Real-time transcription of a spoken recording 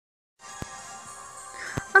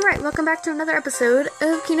Alright, welcome back to another episode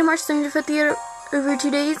of Kingdom Hearts 350 over 2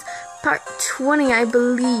 days, part 20, I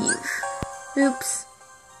believe. Oops.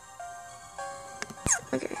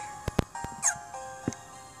 Okay.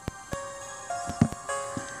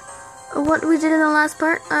 What we did in the last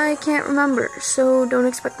part, I can't remember, so don't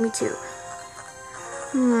expect me to.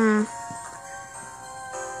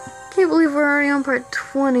 Can't believe we're already on part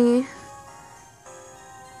 20.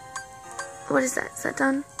 What is that? Is that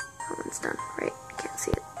done? That one's done, right? I can't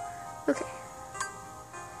see it. Okay.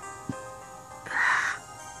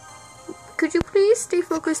 Could you please stay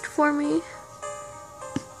focused for me?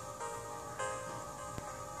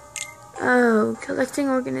 Oh, collecting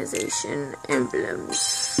organization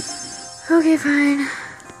emblems. Okay, fine.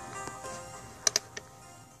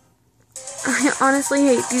 I honestly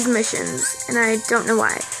hate these missions, and I don't know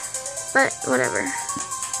why. But, whatever.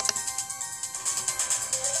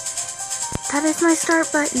 That is my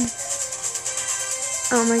start button.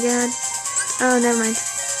 Oh my god. Oh, never mind.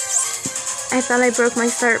 I thought I broke my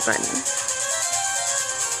start button.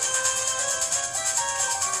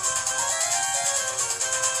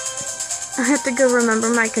 I have to go remember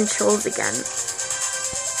my controls again.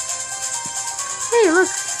 Hey,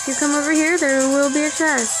 look. If you come over here, there will be a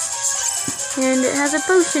chest. And it has a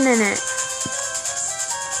potion in it.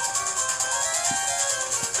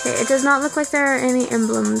 Okay, it does not look like there are any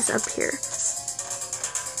emblems up here.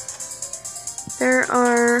 There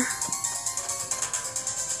are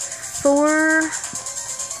 4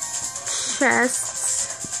 chests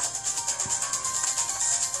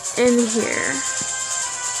in here.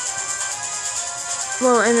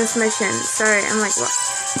 Well, in this mission. Sorry, I'm like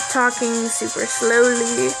talking super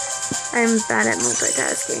slowly. I'm bad at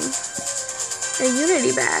multitasking. A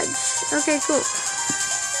Unity badge. Okay, cool.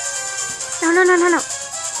 No.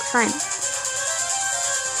 Fine.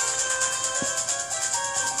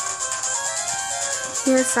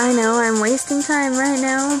 Yes, I know, I'm wasting time right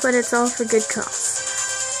now, but it's all for good cause.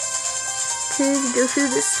 Okay, we go through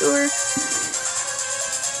this store.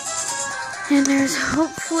 And there's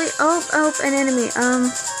hopefully, oh, an enemy.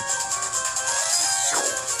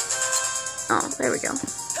 Oh, there we go.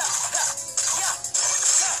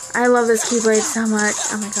 I love this Keyblade so much.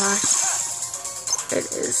 Oh my gosh.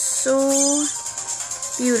 It is so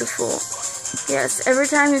beautiful. Yes, every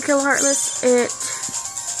time you kill Heartless,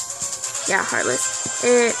 Heartless.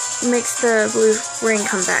 It makes the blue ring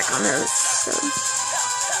come back on those, so.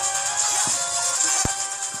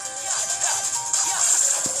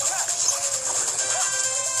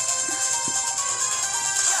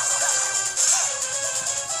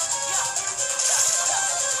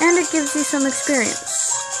 And it gives you some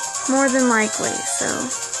experience. More than likely, so.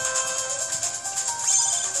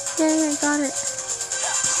 Yay, I got it.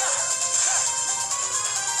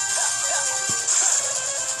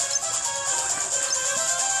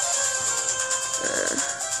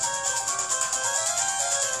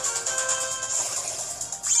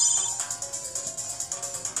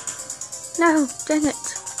 No, dang it.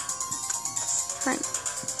 Fine.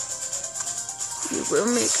 You will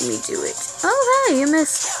make me do it. Oh, hey, you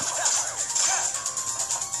missed.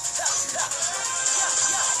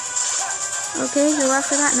 Okay, you're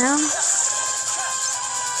after that now.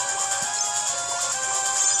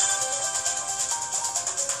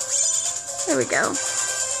 There we go.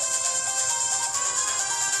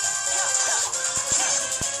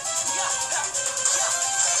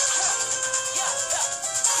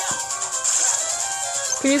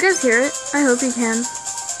 Can you guys hear it? I hope you can.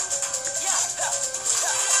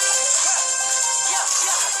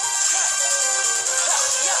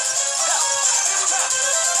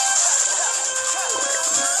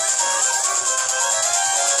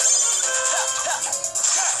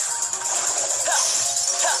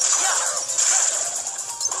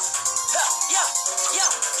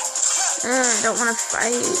 I don't want to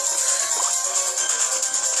fight.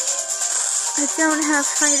 I don't have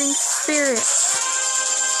fighting spirit.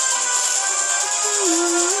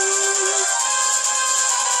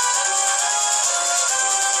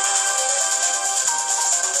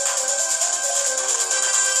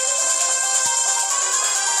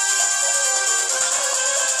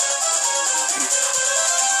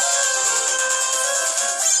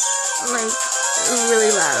 Like,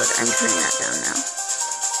 really loud. I'm turning that down now.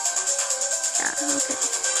 Yeah, okay.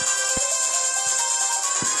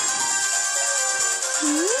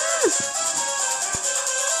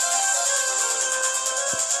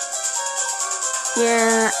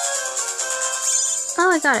 Yeah. Oh,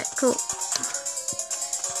 I got it. Cool.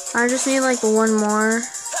 I just need like one more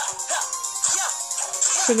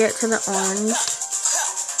to get to the orange.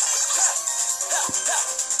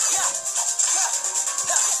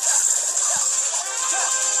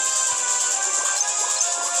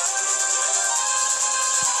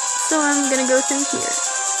 So I'm gonna go through here.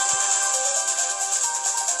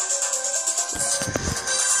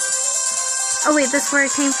 Oh wait, that's where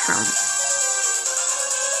it came from.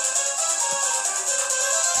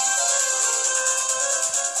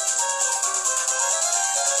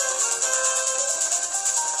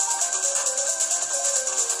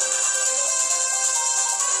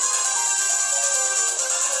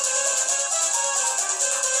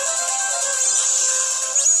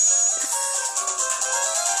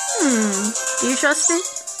 Do you trust it?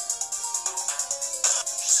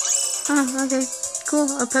 Oh, okay.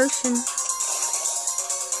 Cool, a potion.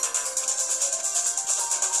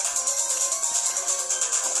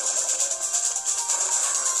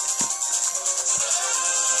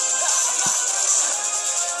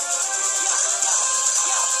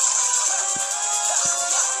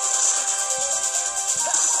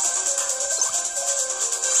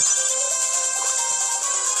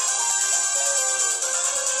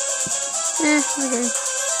 Okay.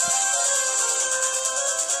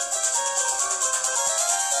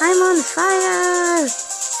 I'm on fire!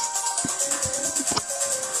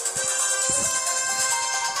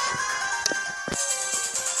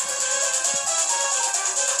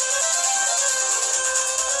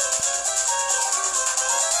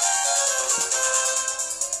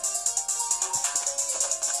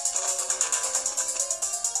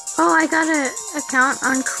 Oh, I got an account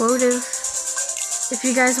on Quotive. If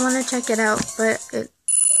you guys want to check it out, but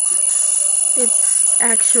it's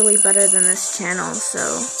actually better than this channel, so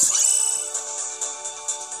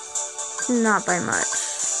not by much.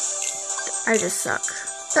 I just suck.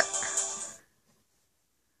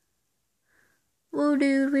 Whoa,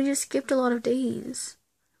 dude, we just skipped a lot of days.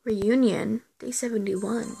 Reunion, day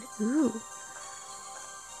 71. Ooh.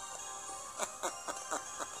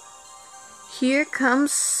 Here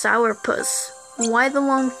comes Sourpuss. Why the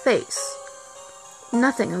long face?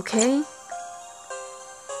 Nothing, okay?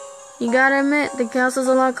 You gotta admit, the castle's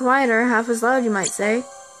a lot quieter, half as loud, you might say.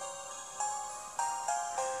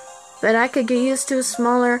 But I could get used to a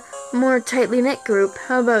smaller, more tightly knit group.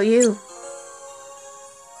 How about you?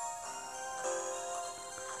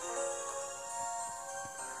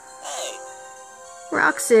 Hey.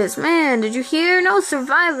 Roxas, man, did you hear? No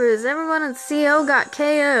survivors. Everyone in CO got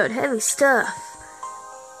KO'd. Heavy stuff.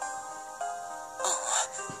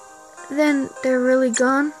 Then they're really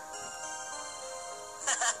gone?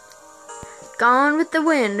 Gone with the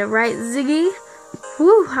wind, right, Ziggy?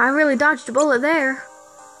 Whew, I really dodged a bullet there.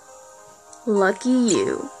 Lucky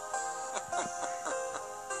you.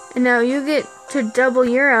 And now you get to double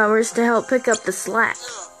your hours to help pick up the slack.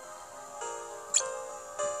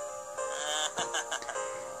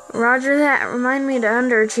 Roger that. Remind me to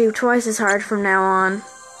underachieve twice as hard from now on.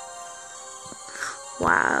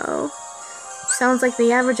 Wow. Sounds like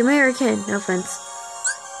the average American. No offense.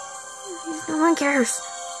 No one cares.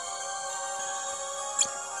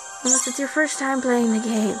 Unless it's your first time playing the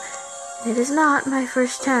game. It is not my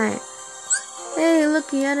first time. Hey, look,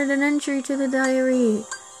 he added an entry to the diary.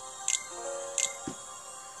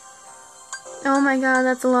 Oh my god,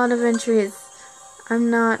 that's a lot of entries. I'm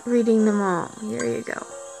not reading them all. Here you go.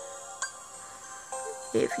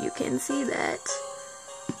 If you can see that.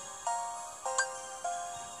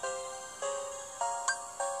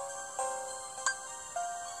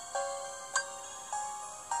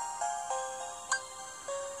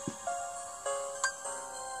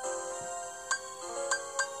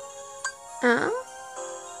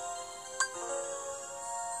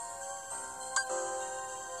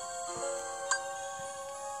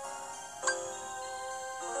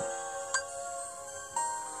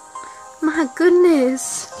 My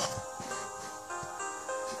goodness.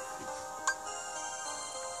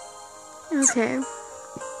 Okay.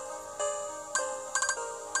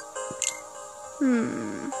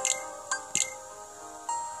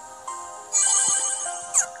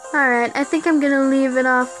 Alright, I think I'm gonna leave it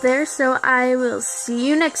off there, so I will see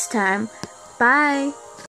you next time. Bye.